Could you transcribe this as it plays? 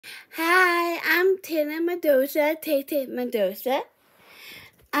Hi, I'm Tina Mendoza, Tay Mendoza.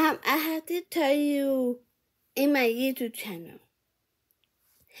 I have to tell you in my YouTube channel,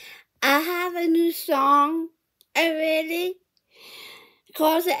 I have a new song already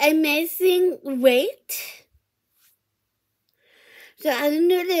called Amazing Weight. So I have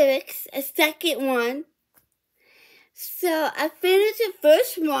new lyrics, a second one. So I finished the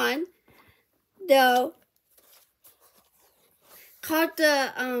first one, though, called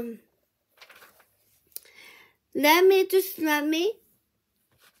the Let Me Just Let Me.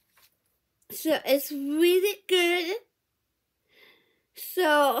 So it's really good.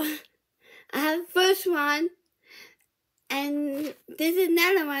 So I have the first one, and this is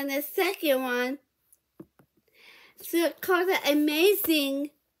another one, the second one. So it's called the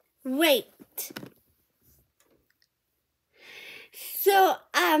Amazing Weight. So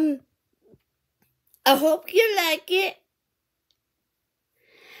I hope you like it.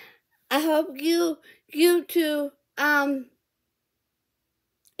 I hope you too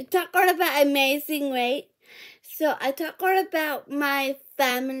talk all about amazing weight. So I talk all about my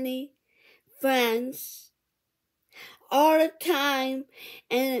family, friends, all the time,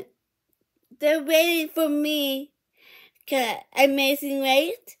 and they're waiting for me to amazing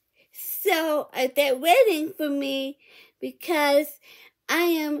weight. So they're waiting for me because I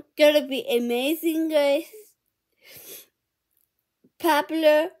am gonna be amazing grace,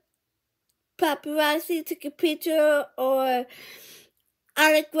 popular, paparazzi took a picture or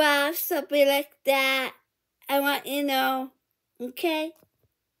autograph, something like that. I want you to know, okay?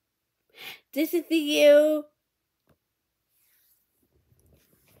 This is for you.